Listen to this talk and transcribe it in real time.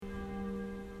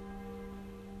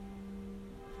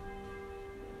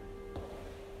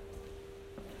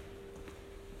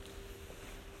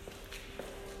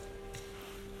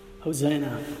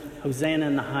Hosanna, Hosanna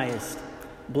in the highest.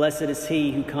 Blessed is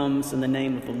he who comes in the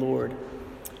name of the Lord. I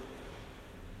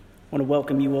want to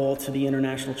welcome you all to the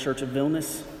International Church of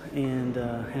Vilnius and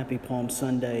happy Palm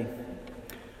Sunday.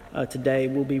 Today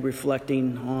we'll be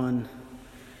reflecting on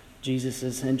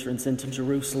Jesus' entrance into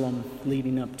Jerusalem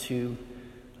leading up to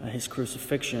his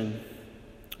crucifixion,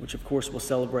 which of course we'll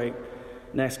celebrate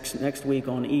next week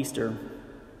on Easter.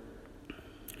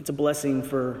 It's a blessing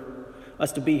for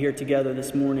us to be here together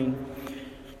this morning.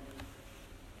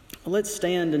 Let's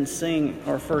stand and sing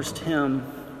our first hymn,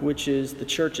 which is the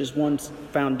church's one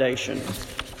foundation,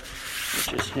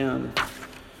 which is hymn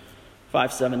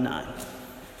 579.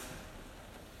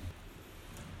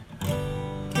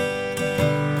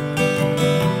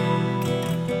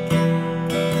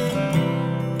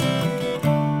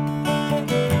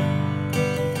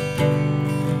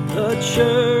 The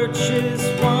church's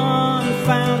one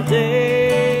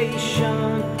foundation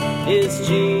is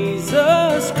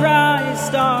Jesus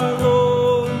Christ our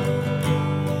Lord.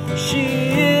 She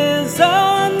is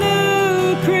a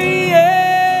new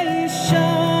creation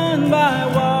by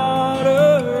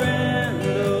water and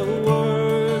the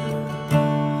word.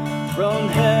 From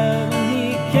heaven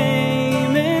he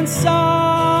came and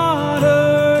sought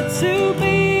her to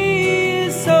be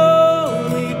his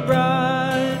holy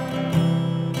bride,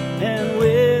 and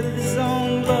with his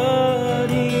own blood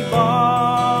he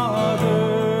bought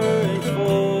her, and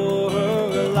for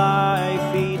her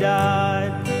life he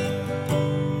died.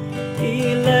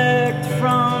 Elect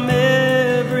from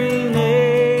every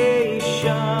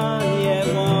nation, yet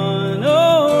one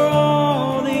o'er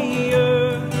all the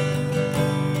earth,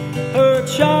 her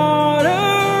charter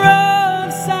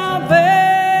of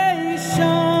salvation,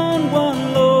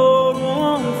 one Lord,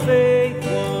 one faith,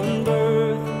 one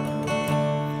birth,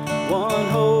 one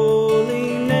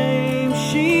holy name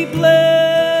she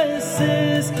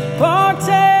blesses,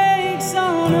 partakes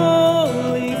on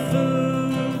holy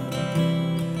food,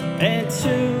 and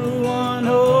to one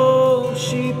hope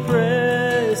she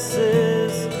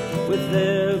presses, with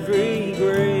every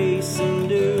grace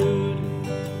endued.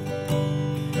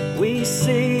 We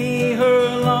see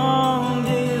her long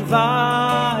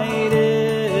divided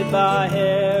by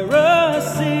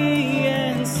heresy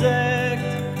and sect,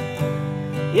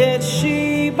 yet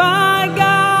she by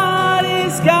God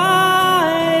is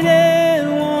guided,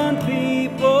 one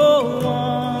people,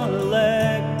 one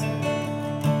elect.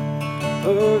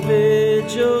 Her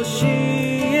vigil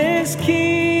she is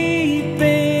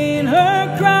keeping,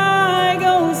 her cry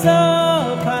goes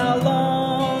up, how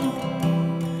long?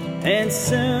 And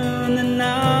soon the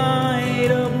night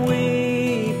of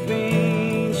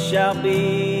weeping shall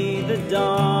be the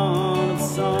dawn of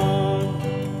song.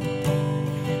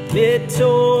 Mid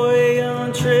toil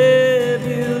and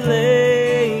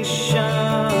tribulation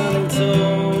and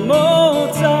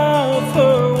tumult of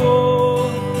her war,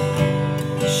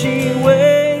 she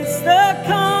waits the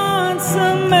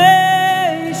consummation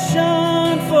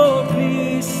for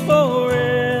peace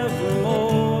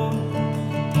forevermore,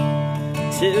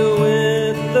 till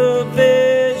with the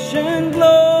vision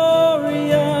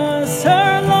glorious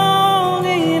her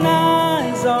longing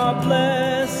eyes are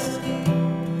blessed,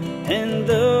 and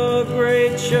the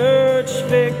great church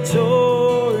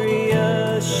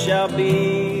victorious shall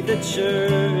be the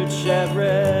church at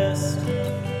rest.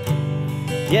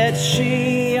 Yet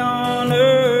she on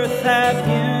earth hath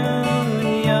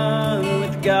union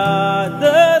with God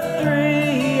the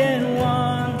three in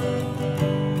one,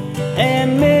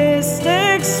 and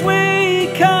mystic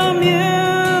sweet communion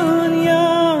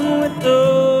with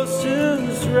those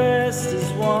whose rest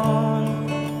is won.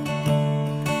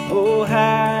 Oh,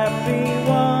 happy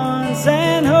ones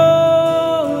and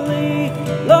holy,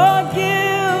 Lord,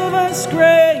 give us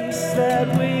grace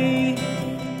that we,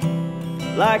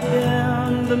 like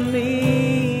them, the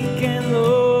meek and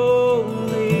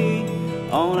lowly,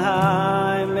 on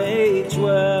high may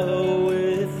dwell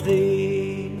with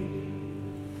thee.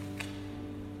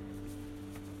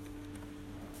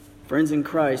 Friends in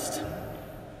Christ,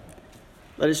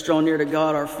 let us draw near to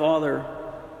God our Father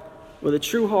with a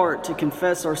true heart to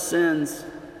confess our sins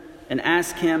and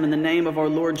ask him in the name of our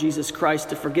Lord Jesus Christ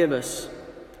to forgive us.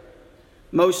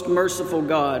 Most merciful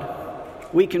God,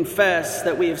 we confess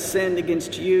that we have sinned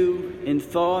against you in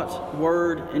thought,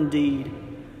 word, and deed,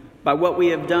 by what we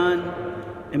have done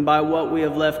and by what we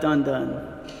have left undone.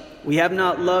 We have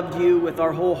not loved you with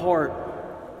our whole heart.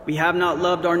 We have not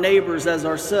loved our neighbors as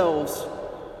ourselves.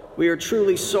 We are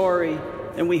truly sorry,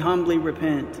 and we humbly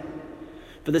repent.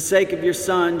 For the sake of your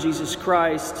Son, Jesus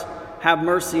Christ, have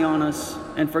mercy on us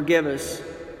and forgive us,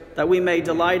 that we may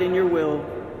delight in your will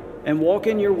and walk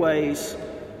in your ways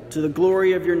to the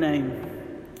glory of your name.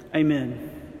 Amen.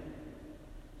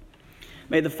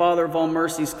 May the Father of all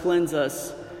mercies cleanse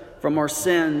us from our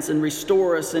sins and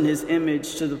restore us in his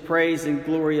image to the praise and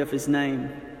glory of his name.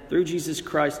 Through Jesus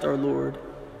Christ our Lord.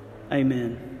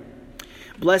 Amen.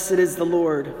 Blessed is the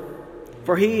Lord,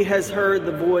 for he has heard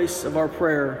the voice of our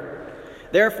prayer.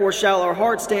 Therefore shall our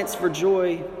hearts dance for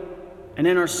joy, and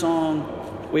in our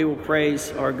song we will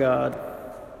praise our God.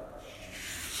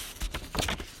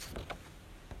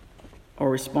 Our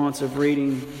responsive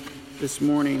reading this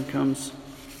morning comes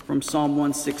from Psalm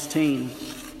 116.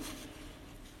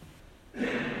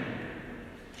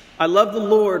 I love the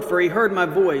Lord, for he heard my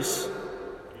voice.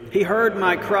 He heard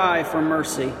my cry for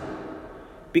mercy.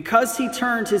 Because he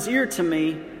turned his ear to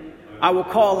me, I will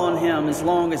call on him as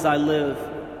long as I live.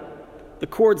 The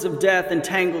cords of death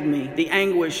entangled me. The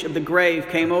anguish of the grave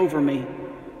came over me.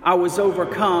 I was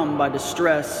overcome by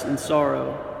distress and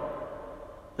sorrow.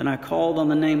 Then I called on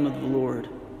the name of the Lord.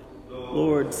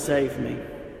 Lord, save me.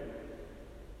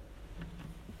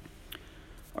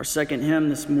 Our second hymn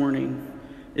this morning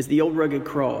is the Old Rugged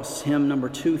Cross, hymn number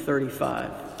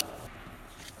 235.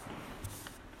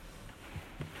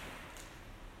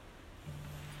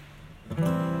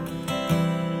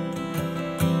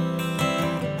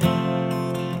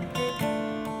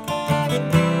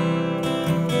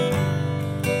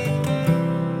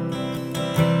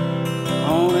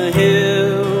 On a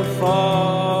hill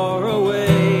far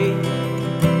away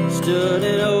stood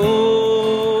an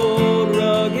old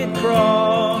rugged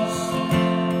cross,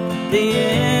 the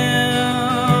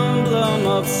emblem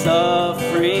of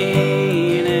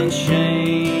suffering and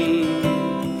shame.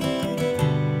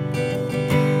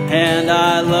 And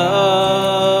I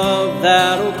love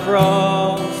that old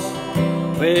cross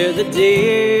where the dearest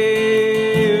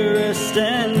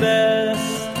and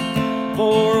best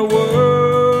for a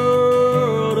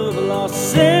world of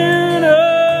lost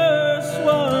sinners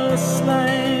was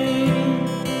slain.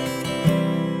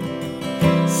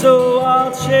 So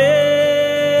I'll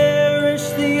cherish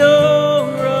the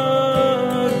old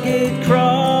rugged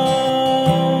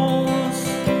cross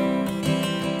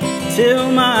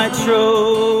till my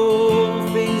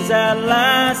trophies at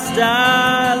last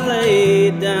I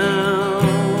lay down.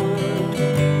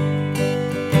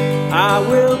 I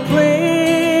will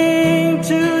cling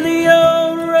to the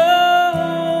old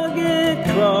rugged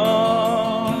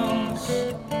cross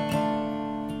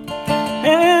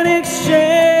and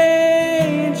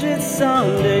exchange it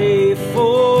someday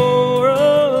for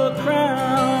a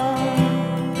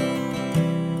crown.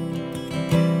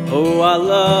 Oh, I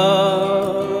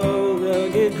love the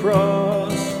rugged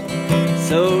cross,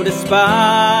 so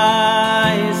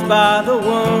despised by the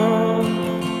world,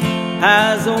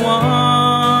 has a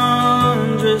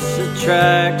wondrous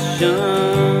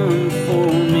attraction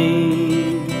for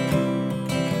me.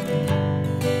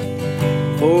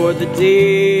 For the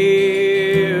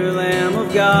dear Lamb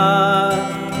of God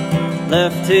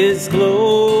left his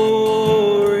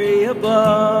glory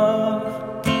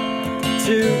above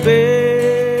to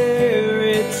bear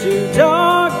it to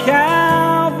dark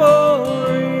Calvary.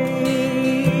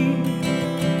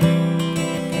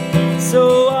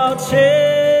 So I'll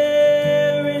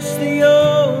cherish the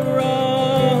old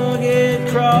rugged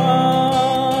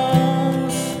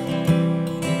cross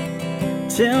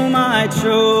till my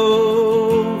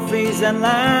trophies at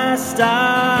last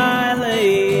I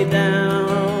lay down.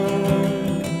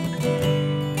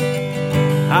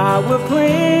 I will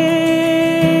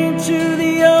cling to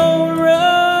the old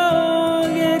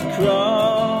rugged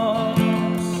cross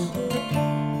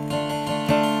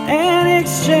and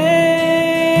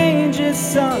exchange it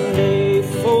someday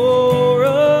for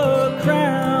a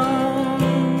crown.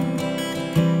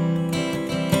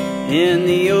 In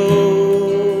the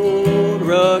old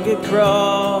rugged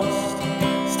cross,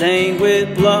 stained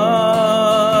with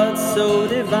blood so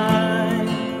divine,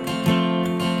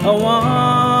 a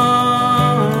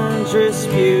wondrous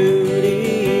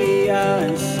beauty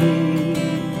I see.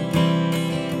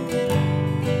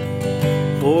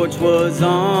 For 'twas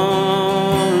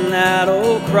on that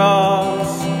old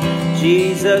cross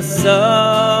Jesus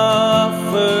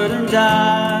suffered and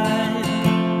died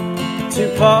to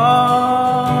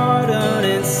pardon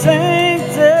and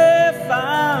sanctify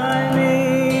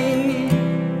me.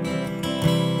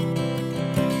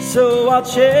 So I'll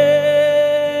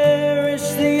cherish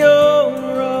the old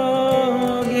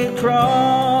rugged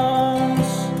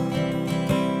cross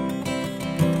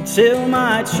till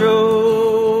my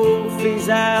trophies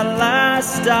at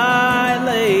last I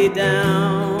lay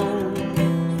down.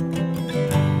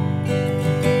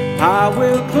 I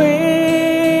will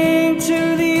cling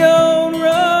to the old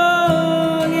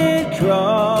rugged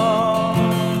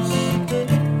cross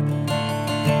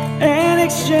and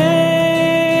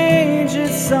exchange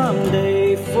it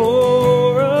someday for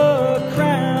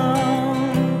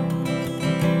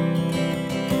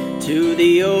To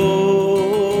the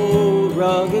old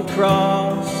rugged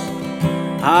cross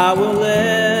I will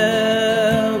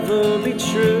ever be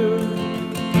true,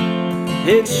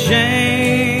 its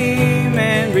shame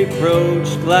and reproach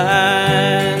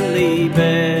gladly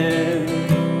bear.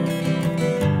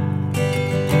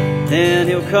 Then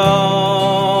he'll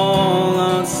call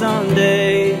on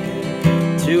someday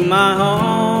to my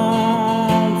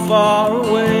home far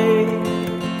away,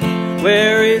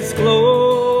 where its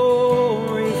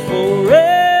glory forever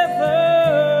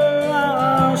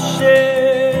I'll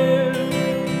share.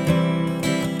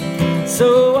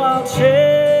 So I'll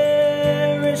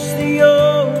cherish the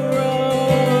old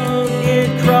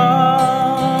rugged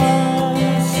cross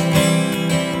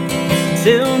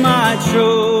till my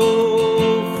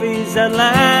trophies at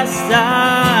last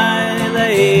I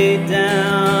lay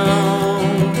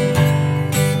down.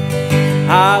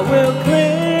 I will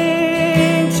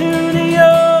cling to the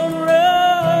old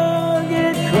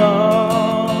rugged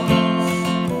cross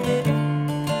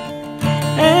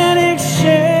and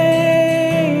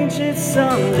exchange it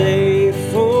someday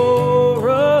for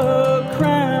a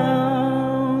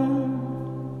crown.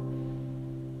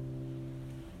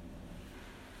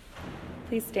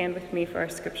 Please stand with me for our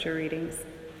scripture readings.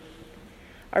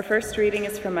 Our first reading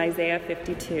is from Isaiah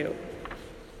 52.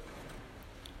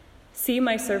 See,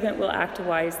 my servant will act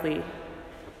wisely.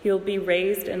 He will be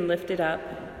raised and lifted up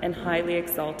and highly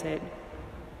exalted.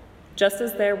 Just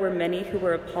as there were many who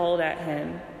were appalled at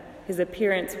him, his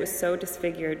appearance was so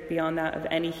disfigured beyond that of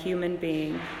any human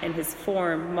being, and his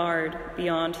form marred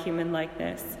beyond human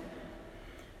likeness.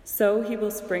 So he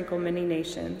will sprinkle many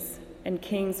nations, and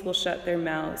kings will shut their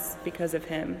mouths because of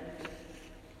him.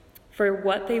 For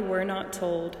what they were not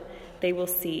told, they will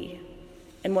see,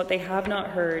 and what they have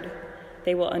not heard,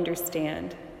 they will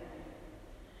understand.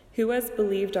 Who has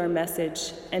believed our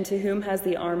message, and to whom has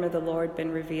the arm of the Lord been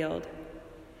revealed?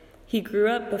 He grew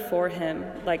up before him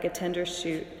like a tender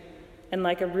shoot, and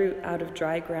like a root out of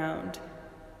dry ground.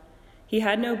 He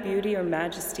had no beauty or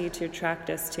majesty to attract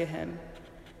us to him,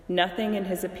 nothing in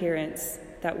his appearance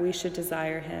that we should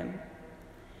desire him.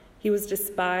 He was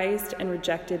despised and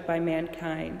rejected by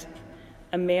mankind,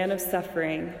 a man of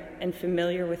suffering and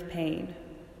familiar with pain.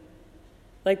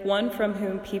 Like one from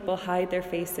whom people hide their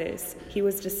faces, he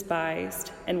was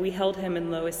despised, and we held him in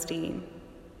low esteem.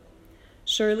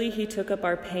 Surely he took up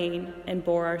our pain and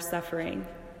bore our suffering,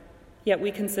 yet we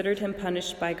considered him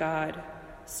punished by God,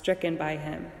 stricken by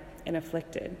him, and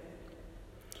afflicted.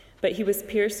 But he was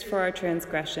pierced for our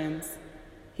transgressions,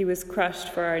 he was crushed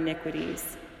for our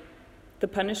iniquities. The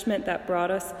punishment that brought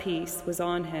us peace was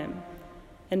on him,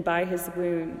 and by his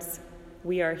wounds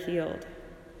we are healed.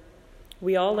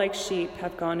 We all like sheep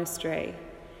have gone astray.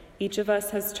 Each of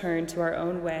us has turned to our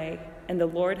own way, and the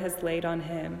Lord has laid on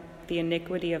him the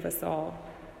iniquity of us all.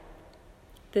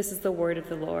 This is the word of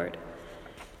the Lord.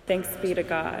 Thanks be to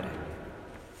God.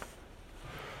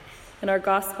 And our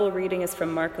gospel reading is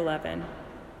from Mark 11.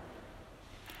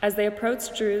 As they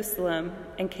approached Jerusalem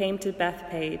and came to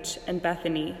Bethphage and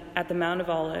Bethany at the Mount of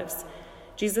Olives,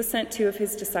 Jesus sent 2 of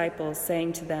his disciples,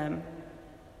 saying to them,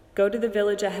 "Go to the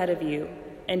village ahead of you,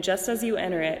 and just as you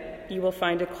enter it, you will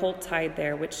find a colt tied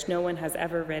there, which no one has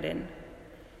ever ridden.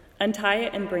 Untie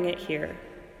it and bring it here.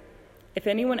 If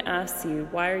anyone asks you,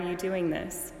 'Why are you doing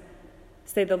this?'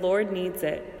 say, 'The Lord needs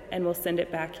it, and will send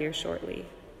it back here shortly.'"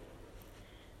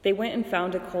 They went and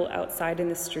found a colt outside in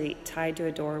the street, tied to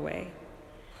a doorway.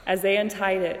 As they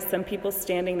untied it, some people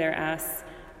standing there asked,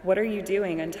 "What are you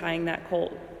doing untying that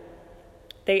colt?"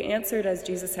 They answered as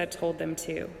Jesus had told them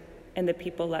to, and the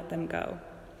people let them go.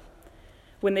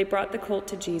 When they brought the colt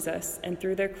to Jesus and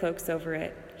threw their cloaks over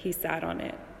it, he sat on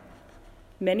it.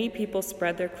 Many people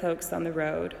spread their cloaks on the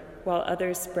road, while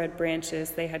others spread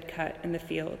branches they had cut in the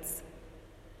fields.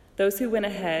 Those who went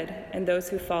ahead and those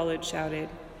who followed shouted,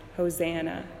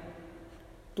 "Hosanna!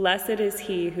 Blessed is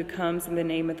he who comes in the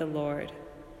name of the Lord.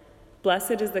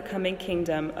 Blessed is the coming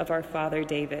kingdom of our father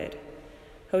David.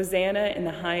 Hosanna in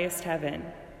the highest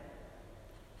heaven."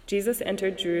 Jesus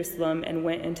entered Jerusalem and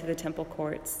went into the temple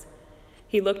courts.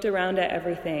 He looked around at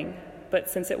everything, but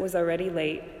since it was already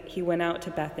late, he went out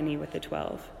to Bethany with the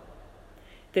 12.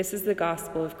 This is the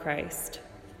gospel of Christ.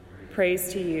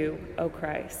 Praise to you, O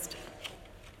Christ.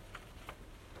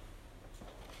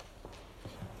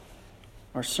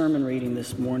 Our sermon reading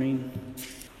this morning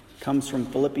comes from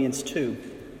Philippians 2.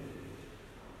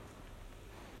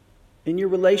 In your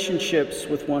relationships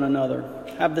with one another,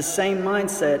 have the same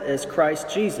mindset as Christ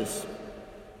Jesus,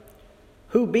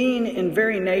 who, being in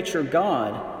very nature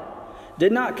God,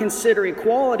 did not consider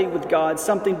equality with God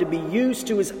something to be used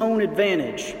to his own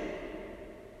advantage.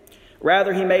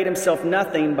 Rather, he made himself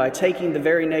nothing by taking the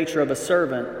very nature of a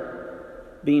servant,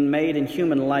 being made in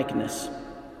human likeness.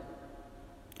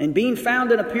 And being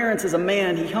found in appearance as a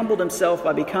man, he humbled himself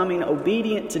by becoming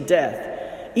obedient to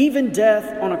death, even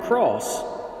death on a cross.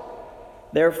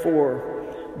 Therefore,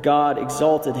 God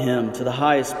exalted him to the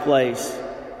highest place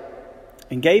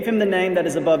and gave him the name that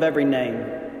is above every name,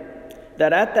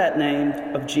 that at that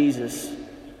name of Jesus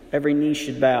every knee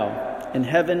should bow, in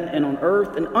heaven and on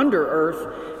earth and under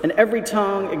earth, and every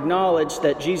tongue acknowledge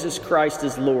that Jesus Christ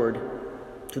is Lord,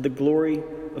 to the glory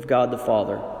of God the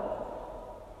Father.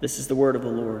 This is the word of the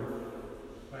Lord.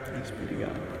 Thanks be to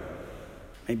God. You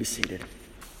may be seated.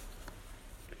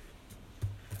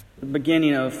 The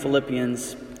beginning of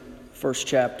Philippians, first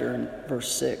chapter, and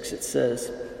verse 6, it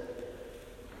says,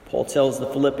 Paul tells the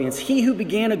Philippians, "He who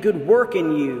began a good work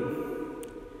in you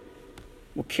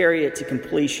will carry it to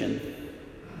completion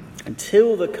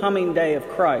until the coming day of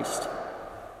Christ."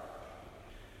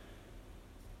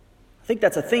 I think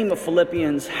that's a theme of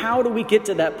Philippians. How do we get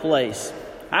to that place?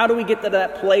 How do we get to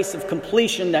that place of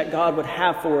completion that God would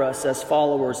have for us as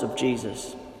followers of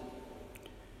Jesus?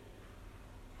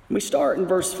 We start in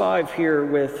verse 5 here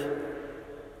with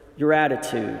your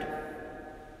attitude. It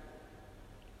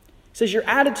says your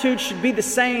attitude should be the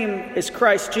same as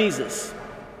Christ Jesus.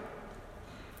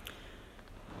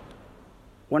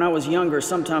 When I was younger,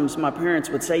 sometimes my parents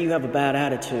would say, "You have a bad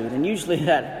attitude." And usually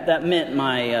that meant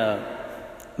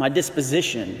my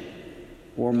disposition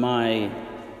or my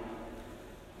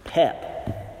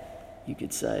pep, you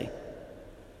could say.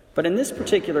 But in this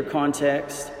particular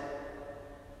context,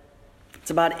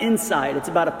 it's about insight, it's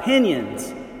about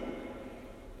opinions,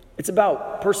 it's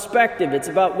about perspective, it's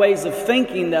about ways of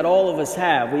thinking that all of us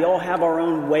have. We all have our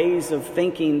own ways of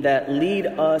thinking that lead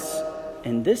us,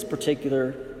 in this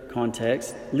particular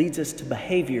context, leads us to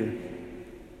behavior.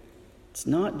 It's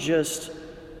not just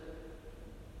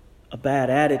a bad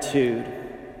attitude,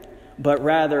 but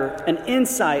rather an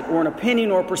insight or an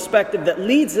opinion or perspective that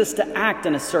leads us to act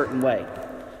in a certain way.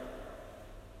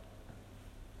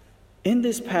 In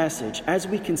this passage, as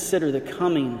we consider the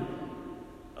coming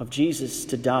of Jesus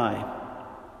to die,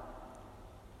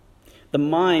 the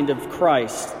mind of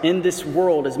Christ in this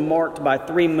world is marked by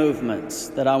three movements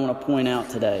that I want to point out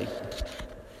today.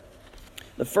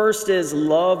 The first is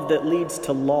love that leads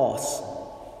to loss.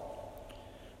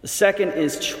 The second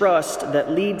is trust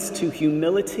that leads to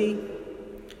humility.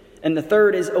 And the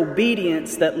third is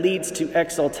obedience that leads to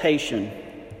exaltation.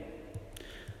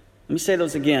 Let me say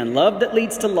those again. Love that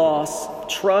leads to loss,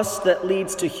 trust that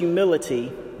leads to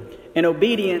humility, and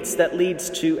obedience that leads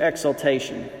to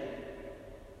exaltation.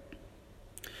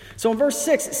 So in verse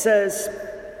 6 it says,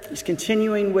 he's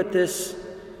continuing with this,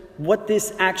 what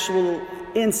this actual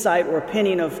insight or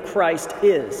opinion of Christ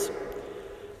is.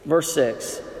 Verse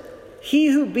 6, "He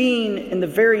who being in the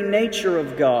very nature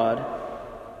of God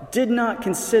did not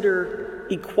consider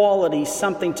equality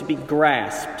something to be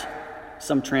grasped,"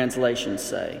 some translations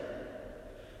say.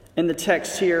 In the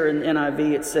text here in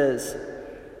NIV it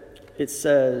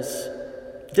says,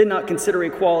 did not consider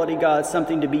equality God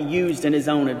something to be used in his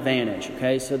own advantage.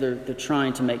 Okay, so they're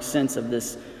trying to make sense of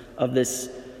this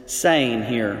saying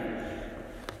here.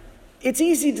 It's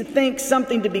easy to think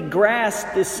something to be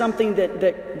grasped is something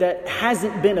that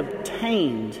hasn't been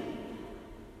obtained.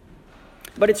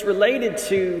 But it's related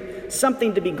to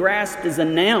something to be grasped as a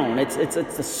noun. It's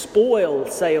a spoil,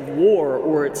 say, of war,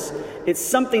 or it's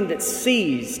something that's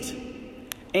seized.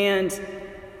 And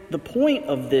the point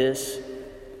of this,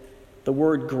 the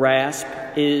word grasp,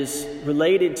 is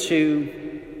related to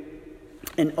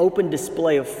an open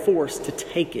display of force to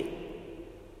take it,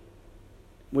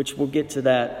 which we'll get to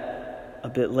that a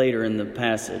bit later in the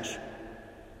passage.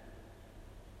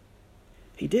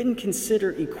 He didn't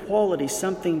consider equality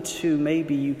something to,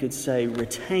 maybe you could say,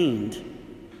 retained.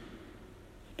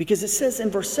 Because it says in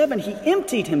verse 7, he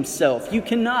emptied himself. You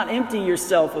cannot empty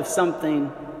yourself of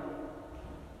something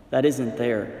that isn't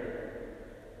there.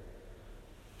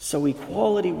 So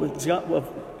equality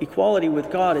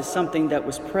with God is something that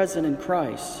was present in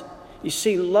Christ. You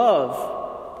see,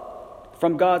 love,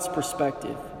 from God's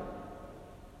perspective,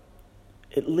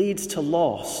 it leads to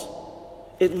loss.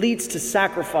 It leads to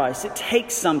sacrifice. It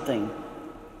takes something.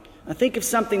 I think of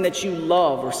something that you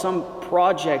love, or some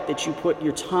project that you put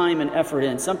your time and effort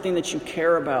in, something that you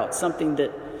care about, something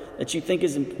that you think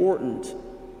is important.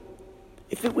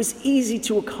 If it was easy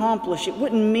to accomplish, it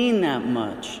wouldn't mean that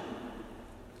much.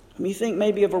 I mean, you think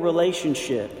maybe of a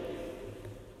relationship.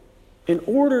 In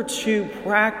order to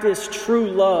practice true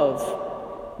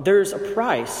love, there's a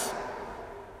price.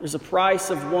 There's a price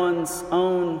of one's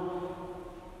own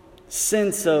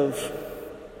sense of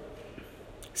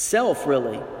self,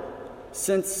 really.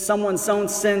 Since someone's own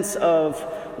sense of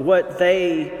what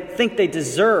they think they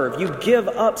deserve. You give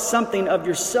up something of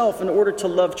yourself in order to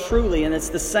love truly, and it's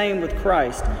the same with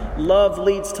Christ. Love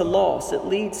leads to loss. It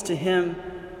leads to him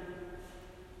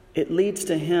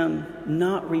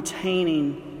not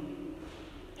retaining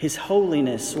his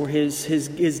holiness or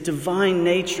his divine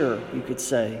nature, you could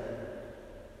say.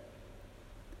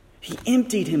 He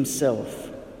emptied himself.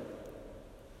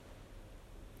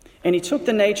 And he took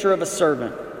the nature of a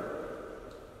servant.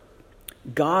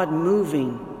 God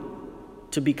moving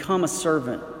to become a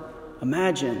servant.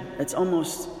 Imagine, it's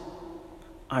almost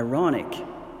ironic.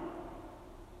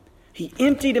 He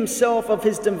emptied himself of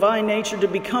his divine nature to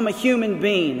become a human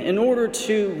being in order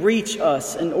to reach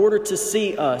us, in order to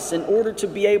see us, in order to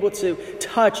be able to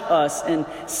touch us and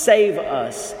save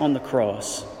us on the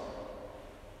cross.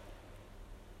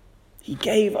 He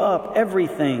gave up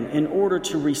everything in order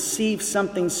to receive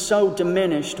something so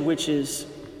diminished, which is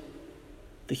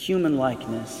the human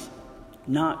likeness,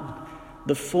 not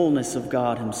the fullness of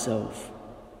God himself.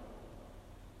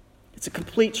 It's a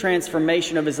complete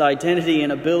transformation of his identity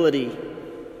and ability.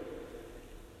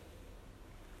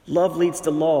 Love leads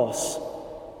to loss.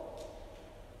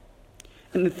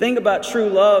 And the thing about true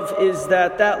love is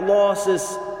that loss is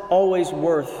always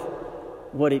worth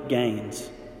what it gains.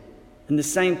 And the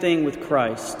same thing with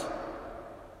Christ.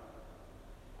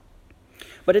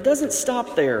 But it doesn't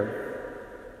stop there.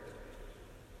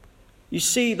 You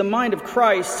see, the mind of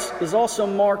Christ is also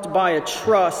marked by a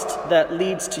trust that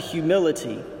leads to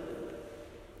humility.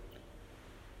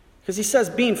 Because he says,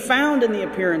 being found in the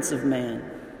appearance of man,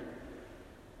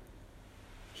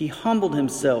 he humbled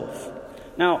himself.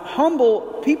 Now,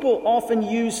 humble, people often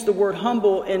use the word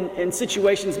humble in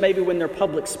situations maybe when they're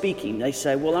public speaking. They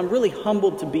say, well, I'm really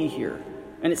humbled to be here.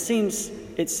 And it seems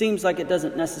like it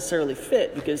doesn't necessarily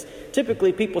fit, because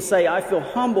typically people say, I feel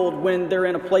humbled when they're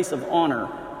in a place of honor.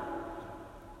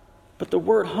 But the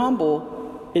word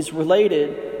humble is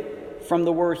related from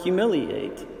the word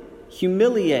humiliate.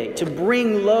 Humiliate, to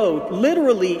bring low,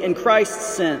 literally in Christ's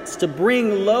sense, to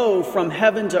bring low from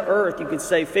heaven to earth, you could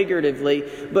say figuratively,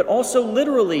 but also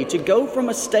literally to go from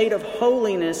a state of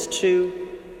holiness to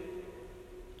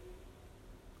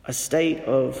a state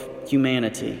of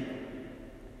humanity.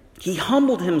 He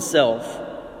humbled himself.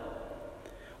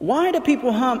 Why do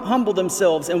people humble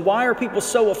themselves, and why are people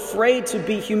so afraid to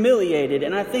be humiliated?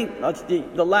 And I think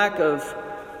the lack of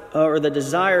or the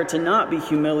desire to not be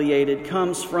humiliated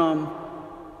comes from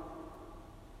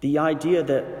the idea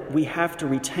that we have to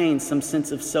retain some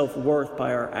sense of self-worth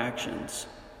by our actions.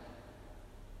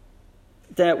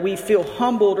 That we feel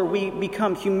humbled or we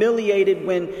become humiliated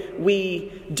when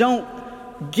we don't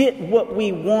get what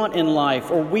we want in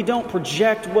life, or we don't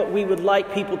project what we would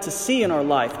like people to see in our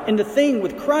life. And the thing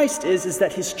with Christ is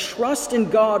that his trust in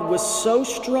God was so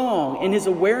strong, and his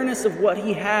awareness of what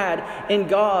he had in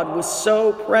God was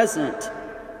so present,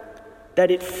 that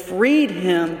it freed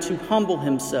him to humble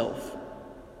himself.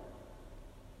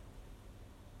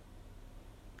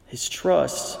 His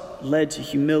trust led to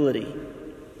humility.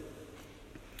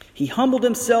 He humbled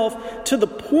himself to the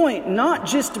point not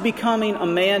just to becoming a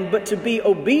man, but to be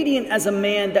obedient as a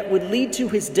man that would lead to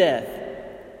his death.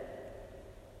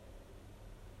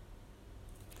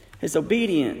 His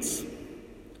obedience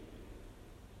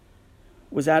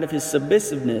was out of his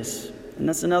submissiveness, and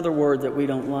that's another word that we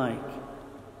don't like.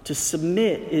 To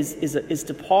submit is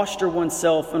to posture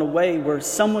oneself in a way where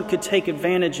someone could take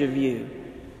advantage of you.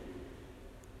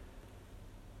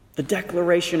 The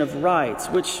declaration of rights,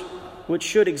 which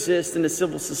should exist in a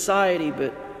civil society,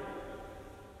 but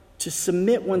to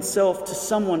submit oneself to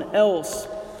someone else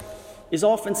is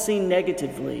often seen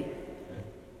negatively.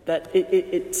 That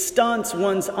it stunts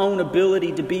one's own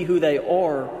ability to be who they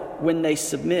are when they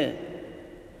submit.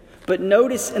 But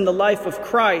notice in the life of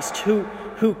Christ,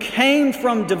 who came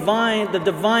from the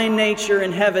divine nature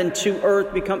in heaven to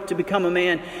earth to become a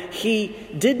man, he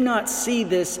did not see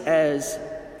this as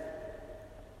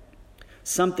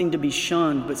something to be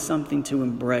shunned, but something to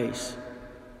embrace.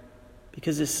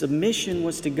 Because his submission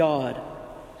was to God,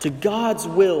 to God's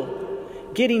will.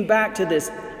 Getting back to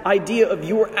this idea of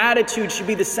your attitude should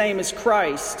be the same as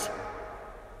Christ.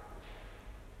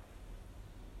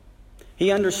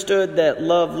 He understood that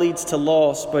love leads to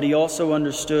loss, but he also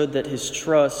understood that his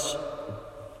trust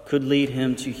could lead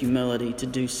him to humility, to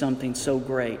do something so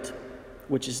great,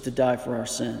 which is to die for our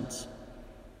sins.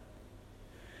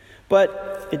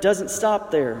 But it doesn't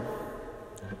stop there.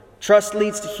 Trust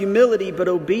leads to humility, but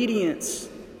obedience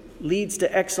leads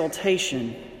to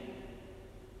exaltation.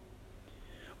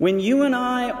 When you and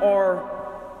I are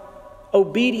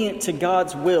obedient to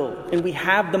God's will, and we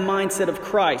have the mindset of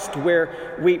Christ,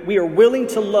 where we are willing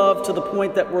to love to the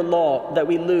point that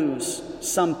we lose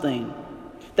something,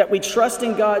 that we trust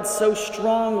in God so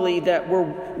strongly that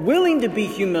we're willing to be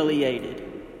humiliated.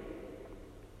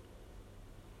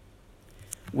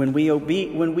 When we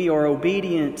are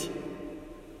obedient,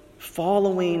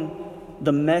 following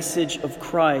the message of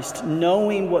Christ,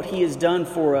 knowing what He has done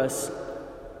for us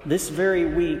this very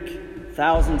week,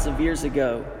 thousands of years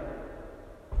ago,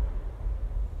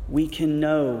 we can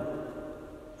know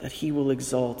that He will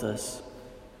exalt us.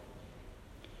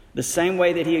 The same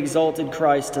way that He exalted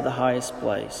Christ to the highest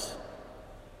place.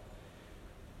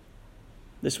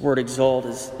 This word exalt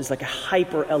is like a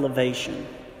hyper elevation.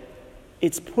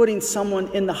 It's putting someone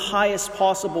in the highest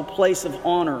possible place of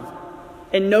honor.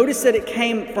 And notice that it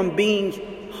came from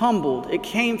being humbled. It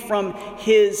came from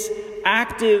His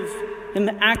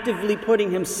actively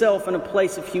putting Himself in a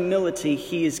place of humility.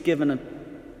 He is given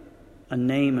a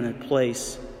name and a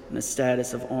place and a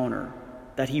status of honor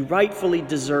that He rightfully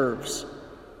deserves.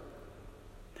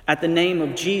 At the name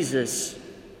of Jesus,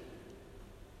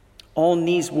 all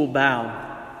knees will bow.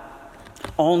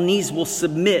 All knees will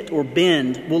submit or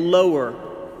bend, will lower.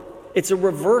 It's a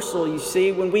reversal, you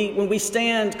see, when we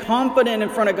stand confident in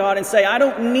front of God and say, I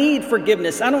don't need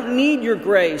forgiveness, I don't need your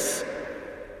grace.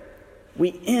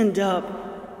 We end up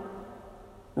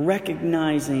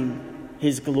recognizing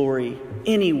His glory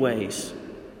anyways.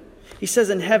 He says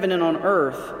in heaven and on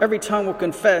earth, every tongue will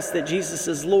confess that Jesus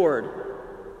is Lord.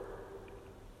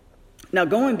 Now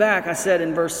going back, I said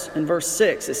in verse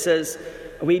 6, it says,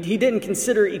 He didn't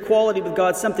consider equality with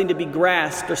God something to be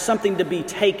grasped or something to be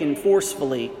taken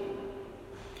forcefully.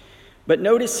 But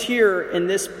notice here in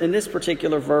this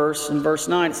particular verse, in verse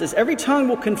 9, it says, every tongue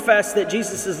will confess that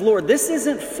Jesus is Lord. This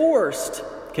isn't forced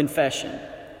confession.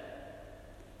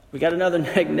 We got another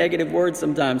negative word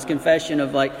sometimes, confession,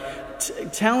 of like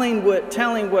telling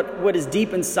what is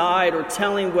deep inside, or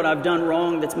telling what I've done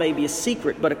wrong that's maybe a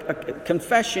secret. But a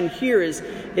confession here is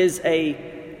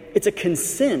a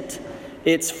consent.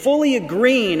 It's fully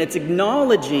agreeing. It's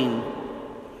acknowledging.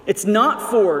 It's not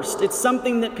forced. It's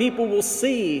something that people will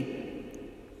see.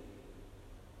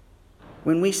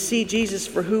 When we see Jesus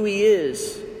for who He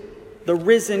is, the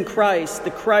risen Christ, the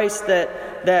Christ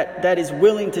that is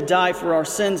willing to die for our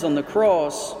sins on the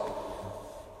cross,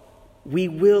 we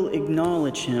will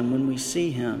acknowledge Him when we see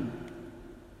Him.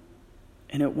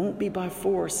 And it won't be by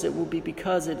force. It will be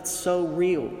because it's so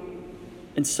real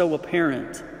and so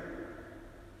apparent.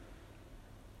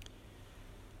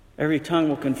 Every tongue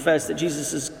will confess that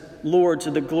Jesus is Lord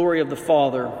to the glory of the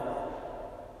Father.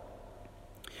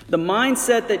 The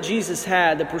mindset that Jesus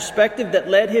had, the perspective that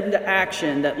led Him to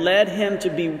action, that led Him to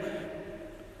be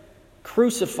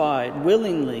crucified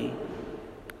willingly,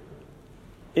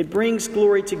 it brings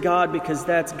glory to God because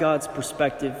that's God's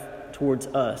perspective towards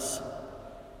us.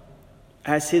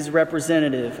 As His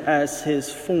representative, as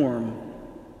His form.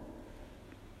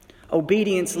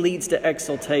 Obedience leads to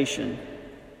exaltation.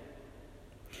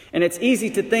 And it's easy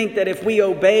to think that if we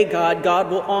obey God, God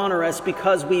will honor us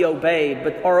because we obeyed.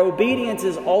 But our obedience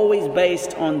is always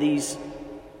based on these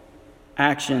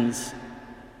actions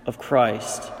of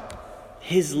Christ.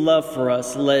 His love for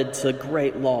us led to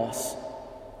great loss.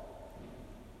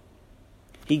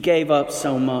 He gave up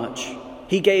so much.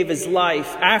 He gave His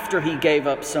life after He gave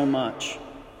up so much.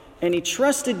 And He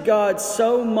trusted God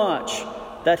so much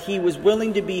that He was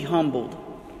willing to be humbled.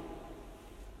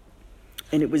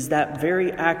 And it was that very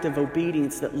act of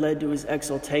obedience that led to His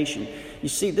exaltation. You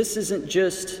see, this isn't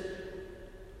just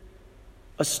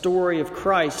a story of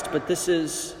Christ, but this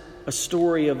is a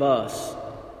story of us.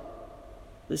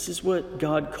 This is what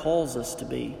God calls us to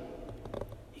be.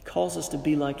 He calls us to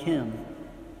be like Him,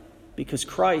 because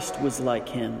Christ was like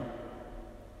Him.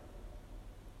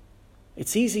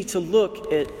 It's easy to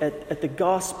look at the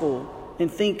gospel and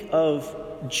think of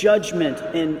judgment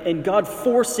and God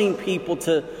forcing people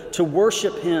to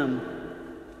worship Him.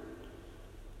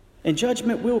 And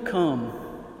judgment will come.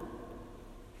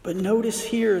 But notice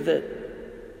here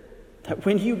that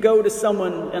when you go to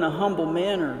someone in a humble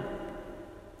manner,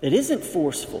 it isn't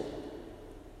forceful.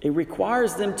 It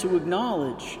requires them to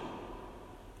acknowledge.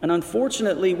 And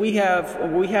unfortunately, we have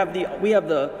the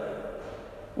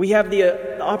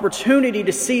opportunity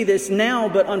to see this now,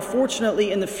 but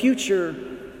unfortunately in the future,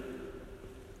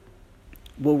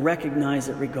 we'll recognize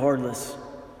it regardless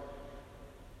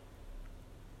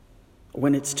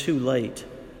when it's too late.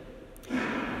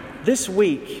 This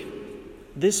week,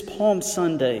 this Palm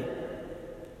Sunday,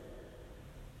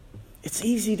 it's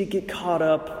easy to get caught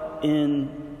up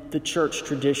in the church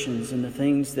traditions and the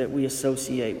things that we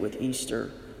associate with Easter.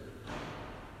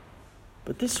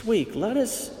 But this week, let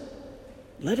us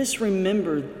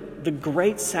remember the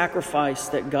great sacrifice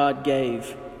that God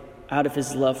gave out of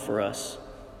his love for us.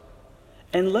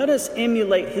 And let us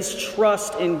emulate his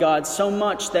trust in God so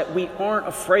much that we aren't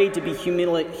afraid to be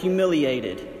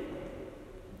humiliated.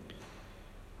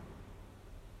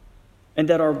 And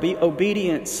that our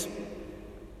obedience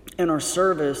and our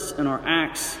service and our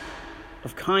acts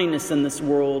of kindness in this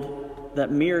world that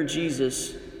mirror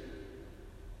Jesus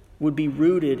would be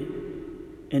rooted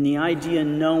in the idea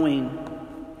knowing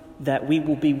that we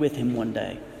will be with him one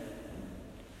day.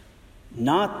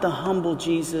 Not the humble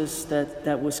Jesus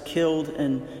that was killed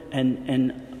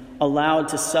and allowed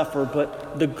to suffer,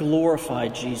 but the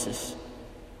glorified Jesus.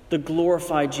 The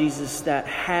glorified Jesus that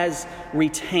has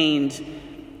retained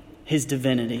his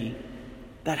divinity,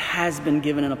 that has been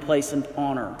given in a place of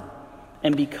honor.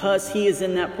 And because he is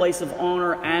in that place of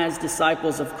honor as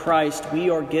disciples of Christ, we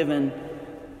are given,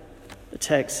 the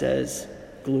text says,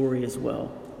 glory as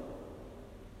well.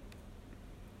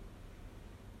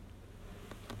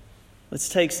 Let's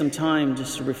take some time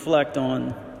just to reflect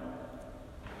on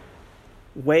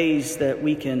ways that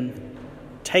we can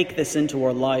take this into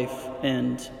our life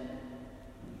and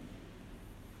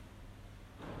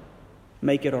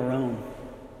make it our own.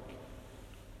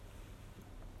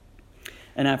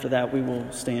 And after that, we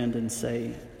will stand and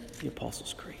say the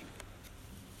Apostles' Creed.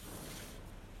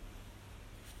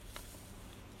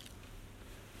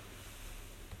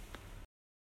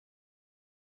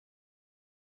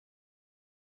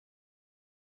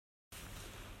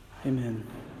 Amen.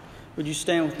 Would you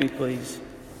stand with me, please?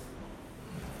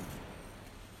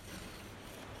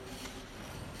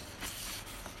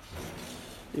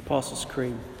 The Apostles'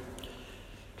 Creed.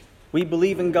 We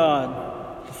believe in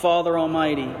God, the Father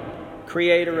Almighty,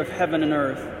 creator of heaven and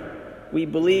earth. We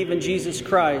believe in Jesus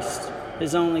Christ,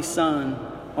 his only Son,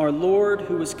 our Lord,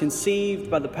 who was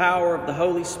conceived by the power of the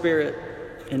Holy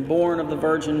Spirit and born of the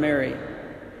Virgin Mary.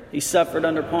 He suffered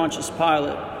under Pontius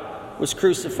Pilate, was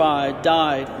crucified,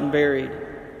 died, and buried.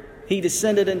 He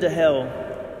descended into hell.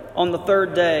 On the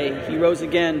third day, he rose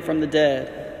again from the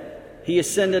dead. He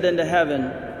ascended into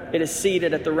heaven. It is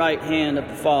seated at the right hand of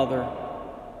the Father.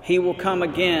 He will come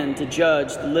again to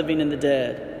judge the living and the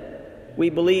dead. We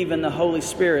believe in the Holy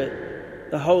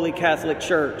Spirit, the Holy Catholic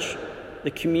Church,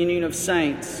 the communion of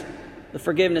saints, the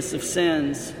forgiveness of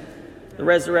sins, the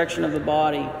resurrection of the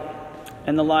body,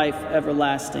 and the life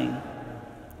everlasting.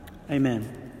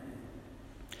 Amen.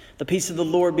 The peace of the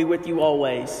Lord be with you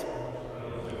always.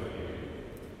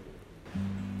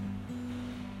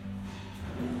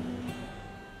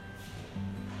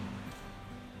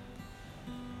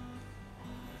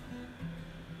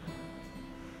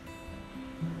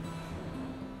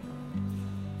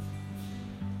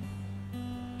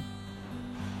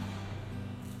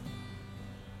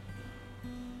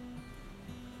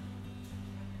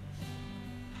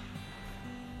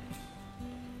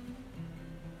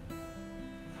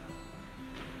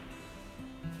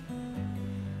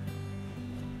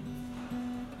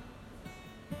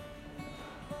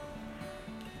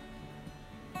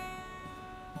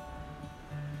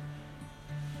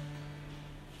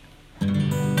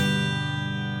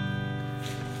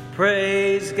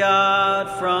 Praise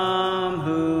God, from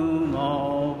whom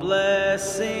all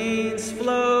blessings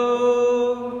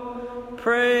flow.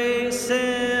 Praise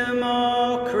him,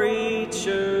 all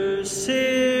creatures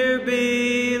here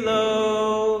below.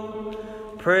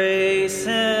 Praise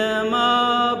him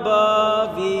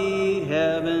above, ye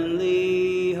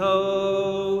heavenly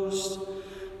host.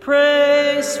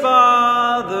 Praise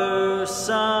Father,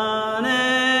 Son,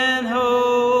 and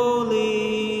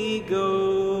Holy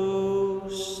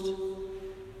Ghost.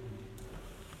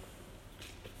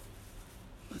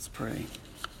 Let's pray.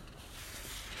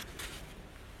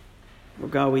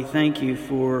 Lord God, we thank you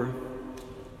for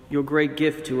your great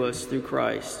gift to us through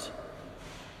Christ.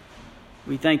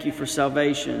 We thank you for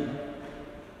salvation.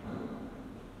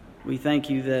 We thank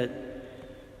you that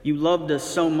you loved us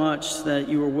so much that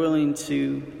you were willing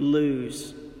to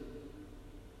lose.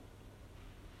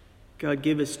 God,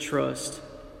 give us trust.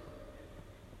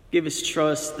 Give us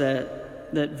trust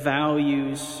that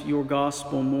values your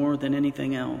gospel more than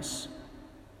anything else,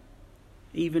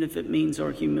 even if it means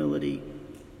our humility.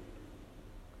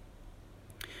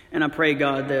 And I pray,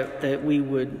 God, that we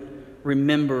would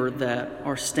remember that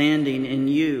our standing in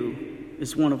you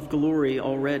is one of glory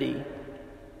already.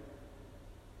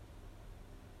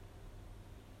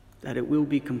 That it will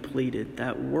be completed.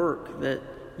 That work that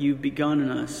you've begun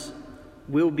in us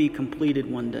will be completed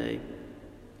one day.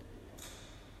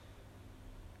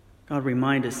 God,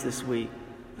 remind us this week.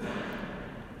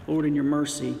 Lord, in your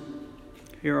mercy,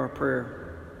 hear our prayer.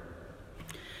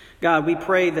 God, we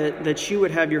pray that you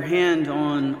would have your hand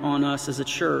on us as a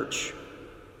church.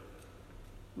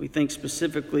 We think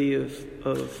specifically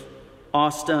of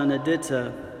Asta and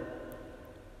Aditya,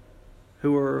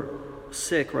 who are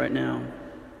sick right now.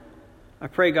 I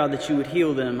pray, God, that you would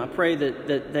heal them. I pray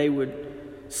that they would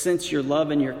sense your love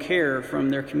and your care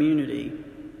from their community.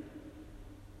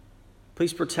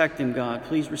 Please protect them, God.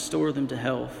 Please restore them to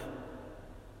health.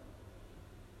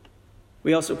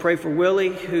 We also pray for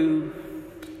Willie, who's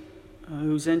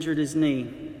injured his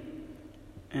knee.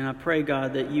 And I pray,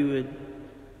 God, that you would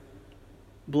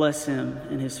bless him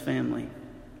and his family.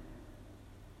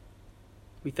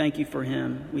 We thank you for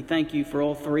him. We thank you for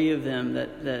all three of them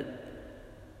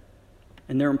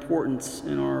and their importance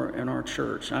in our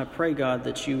church. I pray, God,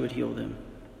 that you would heal them.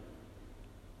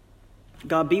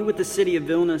 God, be with the city of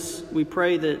Vilnius. We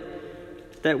pray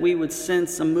that we would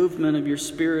sense a movement of your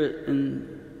Spirit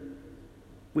and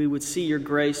we would see your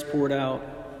grace poured out.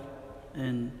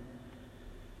 And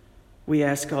we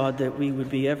ask, God, that we would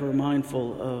be ever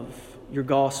mindful of your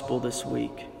gospel this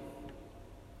week.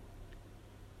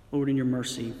 Lord, in your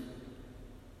mercy,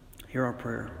 hear our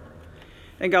prayer.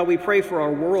 And God, we pray for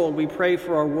our world. We pray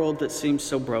for our world that seems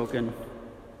so broken.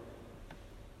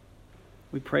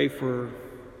 We pray for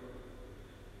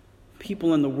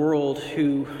people in the world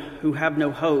who have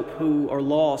no hope, who are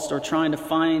lost, or trying to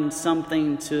find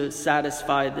something to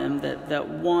satisfy them, that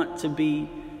want to be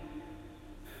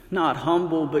not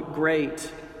humble but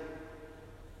great,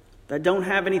 that don't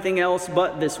have anything else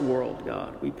but this world,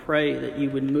 God. We pray that you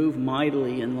would move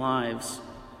mightily in lives,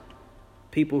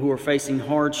 people who are facing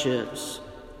hardships,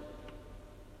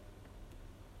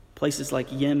 places like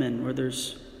Yemen, where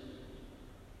there's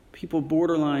people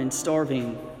borderline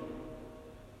starving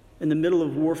in the middle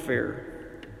of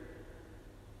warfare.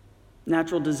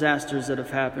 Natural disasters that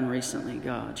have happened recently,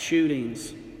 God.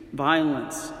 Shootings,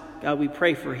 violence. God, we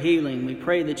pray for healing. We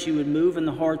pray that you would move in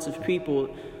the hearts of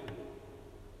people,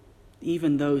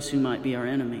 even those who might be our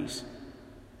enemies.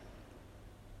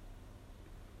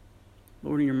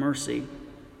 Lord, in your mercy,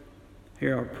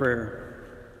 hear our prayer.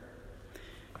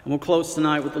 And we'll close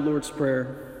tonight with the Lord's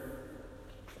Prayer.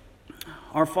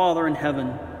 Our Father in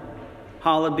heaven,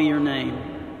 hallowed be your name.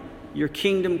 Your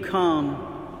kingdom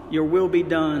come, your will be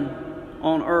done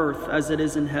on earth as it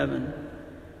is in heaven.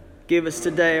 Give us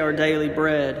today our daily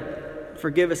bread.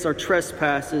 Forgive us our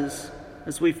trespasses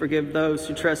as we forgive those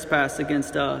who trespass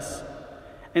against us.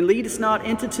 And lead us not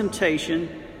into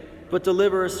temptation, but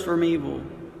deliver us from evil.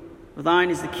 For thine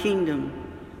is the kingdom,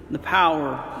 and the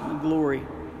power, and the glory,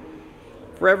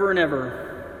 forever and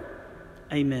ever.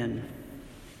 Amen.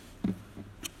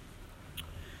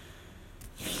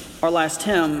 Our last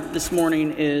hymn this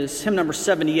morning is hymn number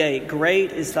 78,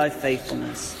 Great is Thy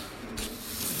Faithfulness.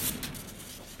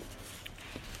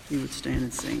 If you would stand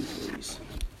and sing, please.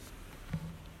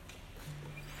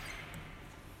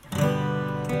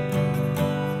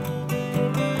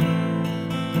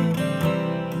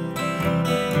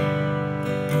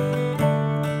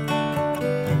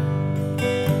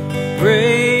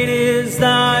 Great is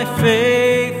thy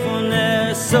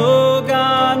faithfulness, O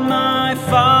God, my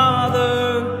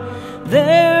Father.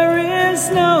 There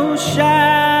is no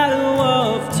shadow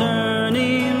of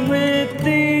turning with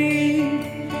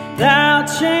thee. Thou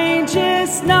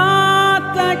changest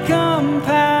not, thy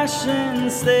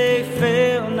compassions, they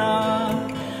fail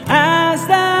not. As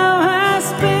thou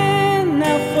hast been,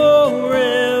 thou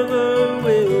forever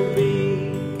will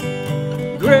be.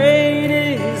 Great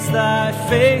is thy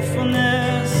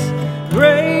faithfulness.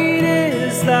 Great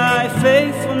is thy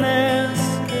faithfulness.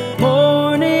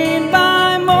 Morning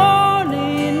by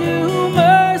morning, new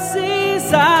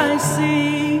mercies I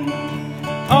see.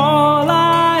 All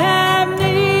I have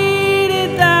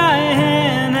needed, thy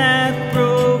hand hath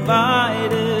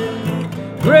provided.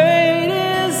 Great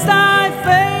is thy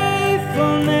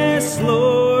faithfulness,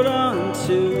 Lord,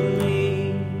 unto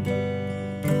me.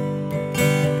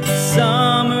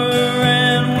 Summer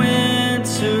and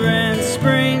winter and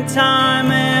springtime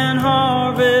and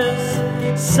harvest,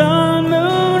 sun,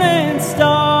 moon, and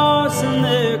stars in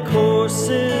their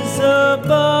courses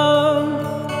above,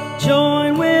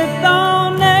 join with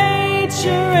all nature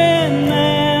and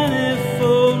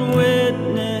manifold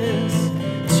witness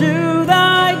to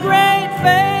thy great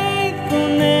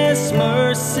faithfulness,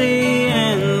 mercy,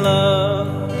 and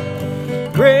love.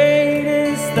 Great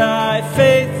is thy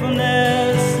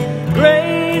faithfulness. Great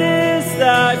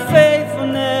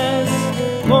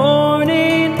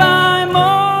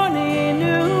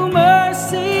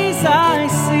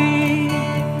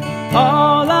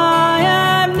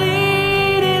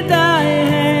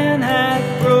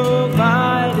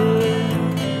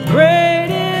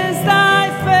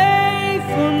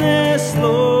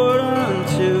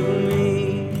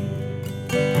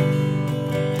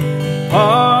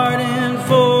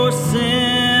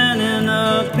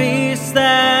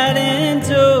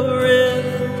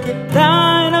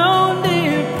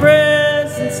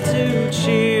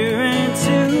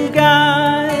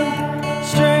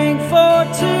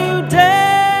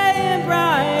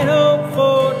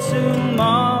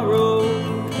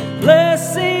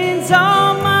blessings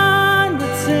are mine,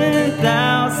 with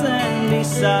 10,000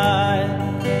 beside.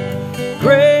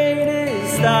 Great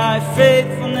is thy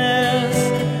faithfulness,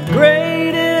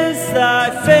 great is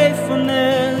thy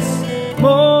faithfulness.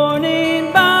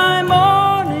 Morning by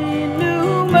morning,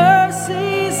 new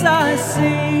mercies I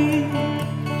see.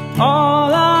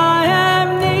 All I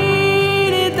have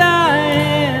needed, thy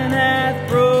hand hath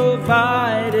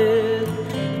provided.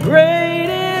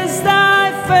 Great is thy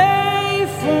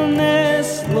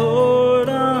faithfulness, Lord,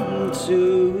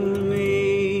 unto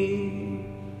me.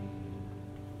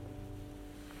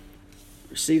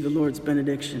 Receive the Lord's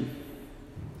benediction.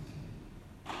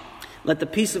 Let the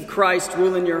peace of Christ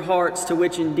rule in your hearts, to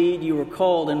which indeed you were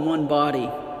called in one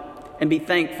body, and be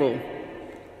thankful.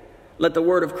 Let the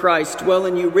word of Christ dwell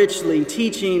in you richly,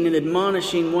 teaching and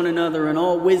admonishing one another in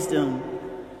all wisdom,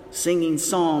 singing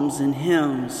psalms and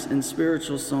hymns and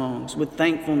spiritual songs with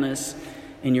thankfulness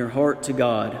in your heart to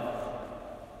God.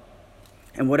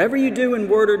 And whatever you do in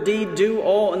word or deed, do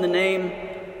all in the name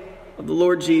of the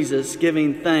Lord Jesus,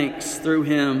 giving thanks through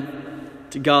him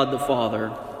to God the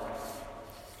Father.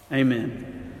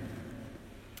 Amen.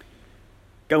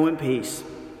 Go in peace.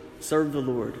 Serve the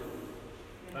Lord.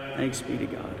 Thanks be to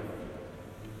God.